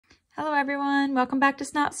Hello everyone, welcome back to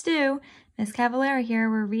Snot Stew. Miss Cavallera here.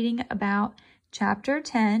 We're reading about chapter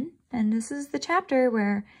 10, and this is the chapter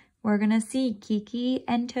where we're going to see Kiki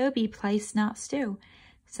and Toby play Snot Stew.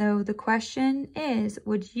 So the question is,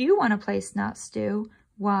 would you want to play Snot Stew?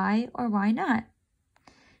 Why or why not?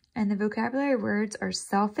 And the vocabulary words are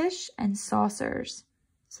selfish and saucers.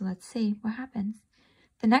 So let's see what happens.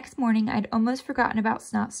 The next morning, I'd almost forgotten about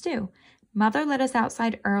Snot Stew. Mother let us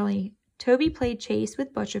outside early. Toby played chase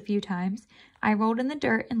with Butch a few times. I rolled in the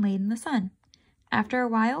dirt and laid in the sun. After a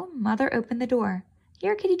while, Mother opened the door.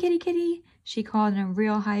 "Here, kitty, kitty, kitty," she called in a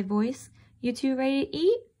real high voice. "You two ready to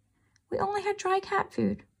eat?" We only had dry cat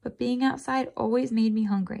food, but being outside always made me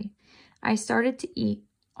hungry. I started to eat.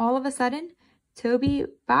 All of a sudden, Toby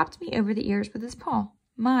bopped me over the ears with his paw.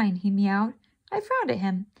 "Mine," he meowed. I frowned at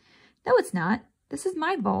him. "No, it's not. This is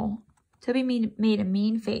my bowl." Toby made a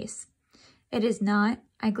mean face. "It is not."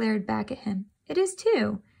 I glared back at him. "It is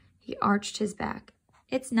too." He arched his back.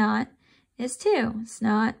 "It's not. It's too.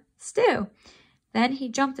 Snot Stew." Then he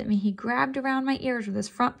jumped at me. He grabbed around my ears with his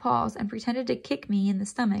front paws and pretended to kick me in the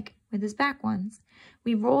stomach with his back ones.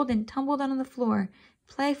 We rolled and tumbled on the floor,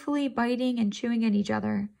 playfully biting and chewing at each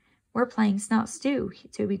other. "We're playing Snot Stew,"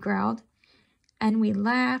 Toby growled. And we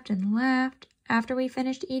laughed and laughed. After we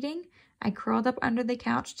finished eating, I curled up under the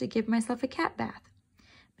couch to give myself a cat bath.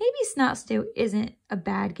 Maybe Snot Stew isn't a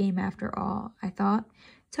bad game after all, I thought.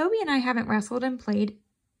 Toby and I haven't wrestled and played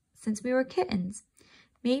since we were kittens.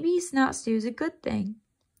 Maybe Snot Stew is a good thing.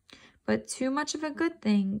 But too much of a good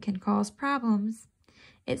thing can cause problems.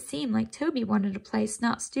 It seemed like Toby wanted to play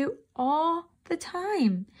Snot Stew all the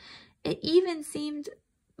time. It even seemed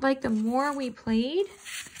like the more we played,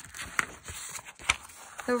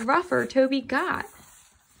 the rougher Toby got.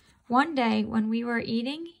 One day when we were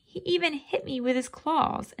eating, he even hit me with his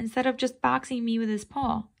claws instead of just boxing me with his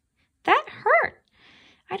paw. That hurt!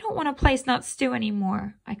 "I don't want to play Snot Stew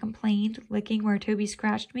anymore," I complained, licking where Toby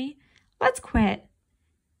scratched me. "Let's quit."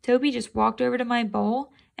 Toby just walked over to my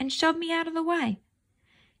bowl and shoved me out of the way.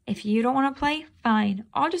 "If you don't want to play, fine.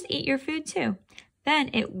 I'll just eat your food too. Then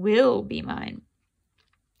it will be mine."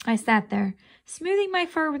 I sat there, smoothing my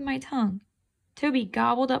fur with my tongue. Toby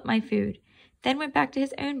gobbled up my food, then went back to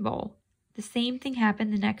his own bowl. The same thing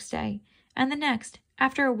happened the next day, and the next.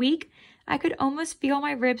 After a week, I could almost feel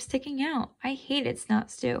my ribs sticking out. I hated Snot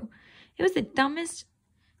Stew. It was the dumbest,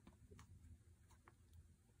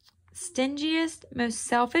 stingiest, most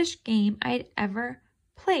selfish game I'd ever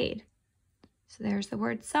played. So there's the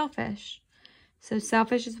word selfish. So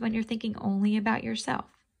selfish is when you're thinking only about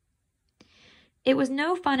yourself. It was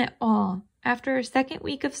no fun at all. After a second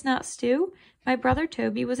week of Snot Stew, my brother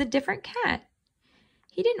Toby was a different cat.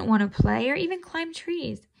 He didn't want to play or even climb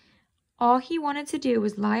trees. All he wanted to do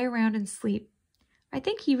was lie around and sleep. I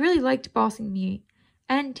think he really liked bossing me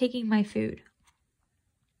and taking my food.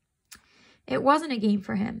 It wasn't a game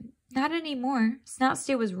for him. Not anymore. Snot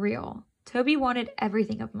Stew was real. Toby wanted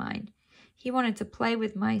everything of mine. He wanted to play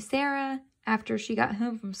with my Sarah after she got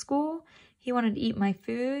home from school. He wanted to eat my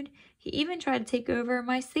food. He even tried to take over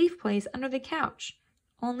my safe place under the couch.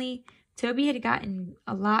 Only Toby had gotten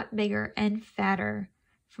a lot bigger and fatter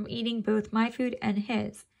from eating both my food and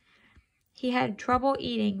his. He had trouble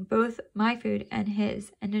eating both my food and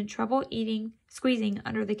his, and had trouble squeezing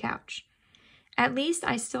under the couch. At least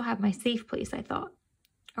I still have my safe place, I thought.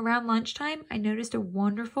 Around lunchtime, I noticed a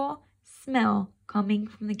wonderful smell coming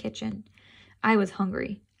from the kitchen. I was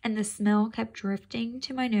hungry, and the smell kept drifting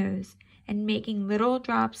to my nose and making little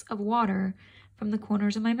drops of water from the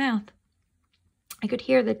corners of my mouth. I could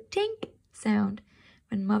hear the tink sound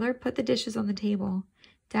when Mother put the dishes on the table.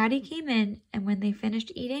 Daddy came in, and when they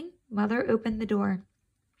finished eating, Mother opened the door.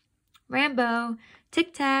 "Rambo,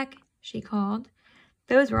 Tic-Tac," she called.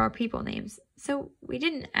 Those were our people names, so we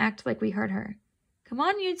didn't act like we heard her. "Come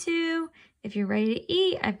on, you two. If you're ready to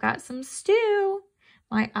eat, I've got some stew."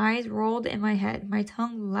 My eyes rolled in my head. My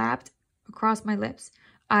tongue lapped across my lips.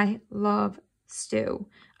 I love stew.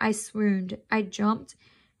 I swooned. I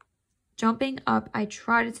Jumping up, I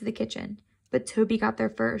trotted to the kitchen. But Toby got there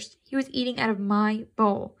first. He was eating out of my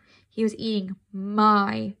bowl. He was eating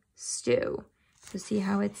my stew. So see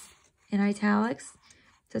how it's in italics?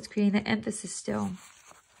 So it's creating the emphasis still.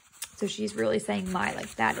 So she's really saying my,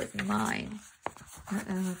 like that is mine.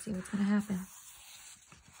 Uh-oh, let's see what's going to happen.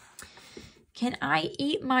 "Can I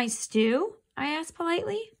eat my stew?" I asked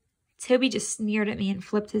politely. Toby just sneered at me and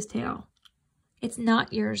flipped his tail. "It's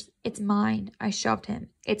not yours. It's mine." I shoved him.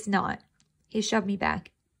 "It's not." He shoved me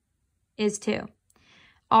back. "Is too."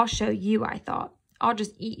 "I'll show you," I thought. "I'll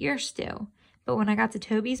just eat your stew." But when I got to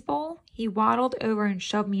Toby's bowl, he waddled over and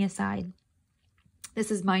shoved me aside.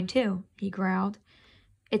 "This is mine too," he growled.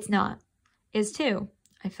 It's not. Is too.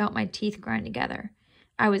 I felt my teeth grind together.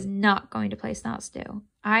 I was not going to play Snot Stew.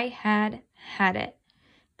 I had it.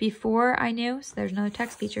 Before I knew, so there's another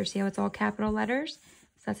text feature. See how it's all capital letters?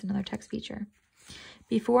 So that's another text feature.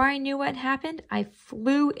 Before I knew what happened, I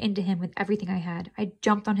flew into him with everything I had. I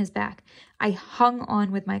jumped on his back. I hung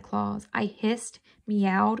on with my claws. I hissed,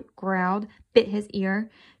 meowed, growled, bit his ear,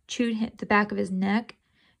 chewed the back of his neck.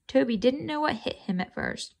 Toby didn't know what hit him at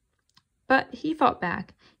first, but he fought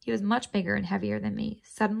back. He was much bigger and heavier than me.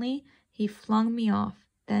 Suddenly, he flung me off.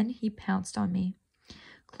 Then he pounced on me.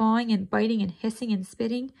 Clawing and biting and hissing and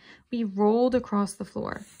spitting, we rolled across the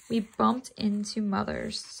floor. We bumped into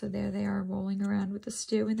Mother's. So there they are rolling around with the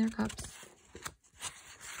stew in their cups.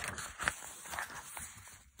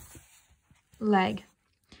 Leg.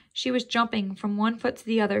 She was jumping from one foot to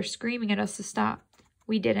the other, screaming at us to stop.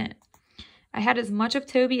 We didn't. I had as much of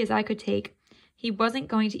Toby as I could take. He wasn't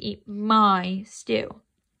going to eat my stew.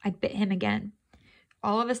 I bit him again.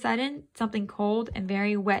 All of a sudden, something cold and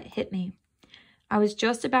very wet hit me. I was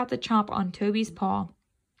just about to chomp on Toby's paw.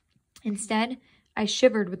 Instead, I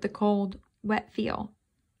shivered with the cold, wet feel.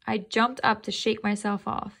 I jumped up to shake myself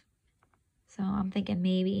off. So I'm thinking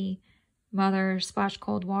maybe Mother splashed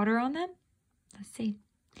cold water on them. Let's see.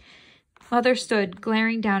 Mother stood,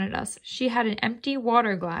 glaring down at us. She had an empty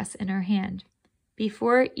water glass in her hand.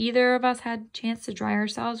 Before either of us had a chance to dry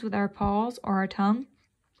ourselves with our paws or our tongue,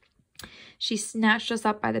 she snatched us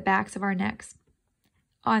up by the backs of our necks.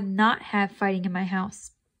 I'll not have fighting in my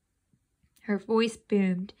house. Her voice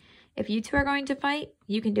boomed. If you two are going to fight,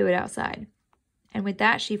 you can do it outside. And with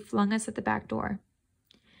that, she flung us at the back door.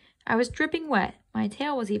 I was dripping wet. My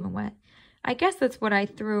tail was even wet. I guess that's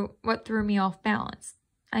what threw me off balance.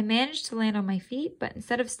 I managed to land on my feet, but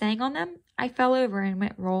instead of staying on them, I fell over and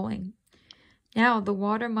went rolling. Now the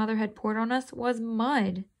water Mother had poured on us was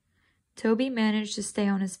mud. Toby managed to stay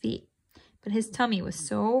on his feet, but his tummy was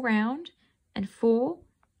so round and full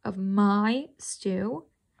of my stew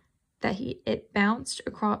that it bounced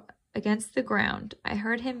against the ground. I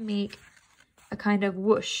heard him make a kind of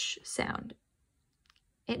whoosh sound.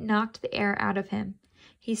 It knocked the air out of him.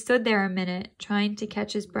 He stood there a minute, trying to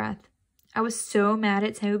catch his breath. I was so mad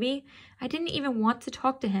at Toby, I didn't even want to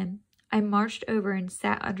talk to him. I marched over and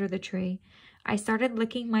sat under the tree. I started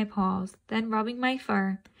licking my paws, then rubbing my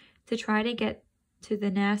fur to try to get to the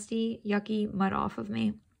nasty, yucky mud off of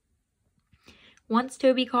me. Once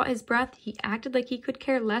Toby caught his breath, he acted like he could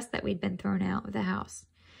care less that we'd been thrown out of the house.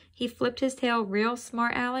 He flipped his tail real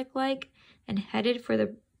smart aleck-like and headed for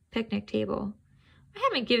the picnic table. I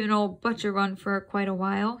haven't given old Butch a run for quite a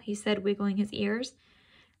while, he said, wiggling his ears.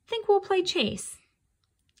 Think we'll play chase.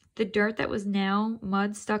 The dirt that was now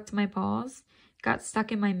mud stuck to my paws got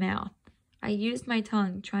stuck in my mouth. I used my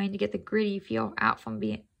tongue, trying to get the gritty feel out from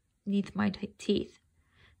beneath my teeth.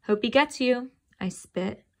 Hope he gets you, I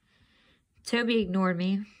spit. Toby ignored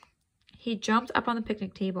me. He jumped up on the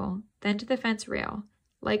picnic table, then to the fence rail.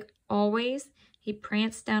 Like always, he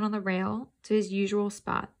pranced down on the rail to his usual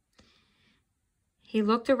spot. He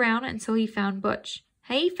looked around until he found Butch.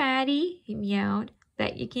 Hey, Fatty, he meowed.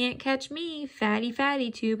 Bet you can't catch me, Fatty,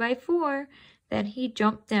 2x4. Then he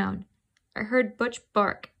jumped down. I heard Butch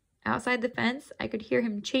bark. Outside the fence, I could hear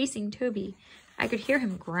him chasing Toby. I could hear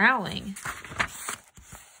him growling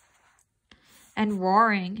and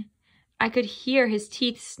roaring. I could hear his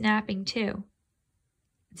teeth snapping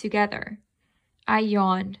together. I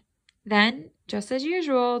yawned. Then, just as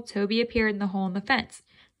usual, Toby appeared in the hole in the fence.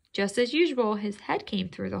 Just as usual, his head came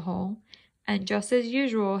through the hole, and just as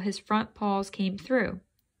usual, his front paws came through.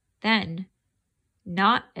 Then,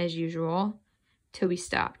 not as usual, Toby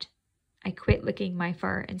stopped. I quit licking my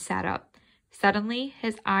fur and sat up. Suddenly,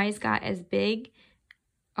 his eyes got as big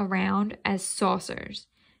around as saucers.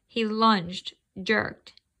 He lunged,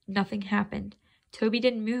 jerked. Nothing happened. Toby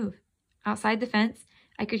didn't move. Outside the fence,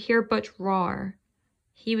 I could hear Butch roar.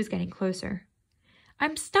 He was getting closer.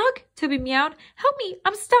 I'm stuck, Toby meowed. Help me,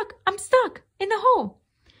 I'm stuck in the hole.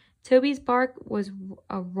 Toby's bark was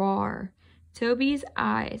a roar.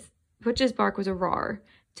 Butch's bark was a roar.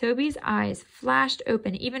 Toby's eyes flashed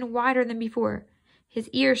open even wider than before. His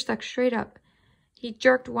ears stuck straight up. He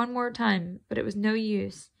jerked one more time, but it was no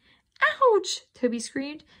use. Ouch! Toby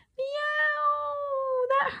screamed. Meow!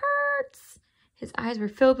 That hurts! His eyes were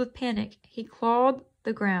filled with panic. He clawed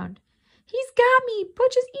the ground. He's got me!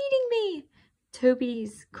 Butch is eating me!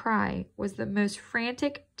 Toby's cry was the most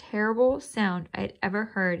frantic, terrible sound I had ever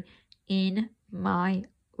heard in my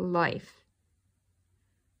life.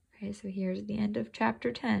 Okay, so here's the end of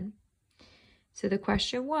chapter 10. So the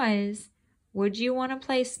question was, would you want to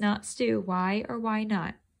play Snot Stew? Why or why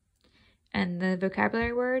not? And the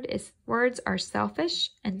vocabulary words are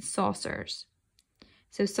selfish and saucers.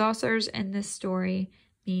 So saucers in this story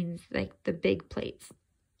means like the big plates.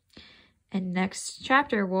 And next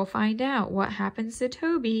chapter, we'll find out what happens to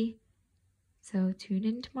Toby. So tune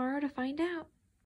in tomorrow to find out.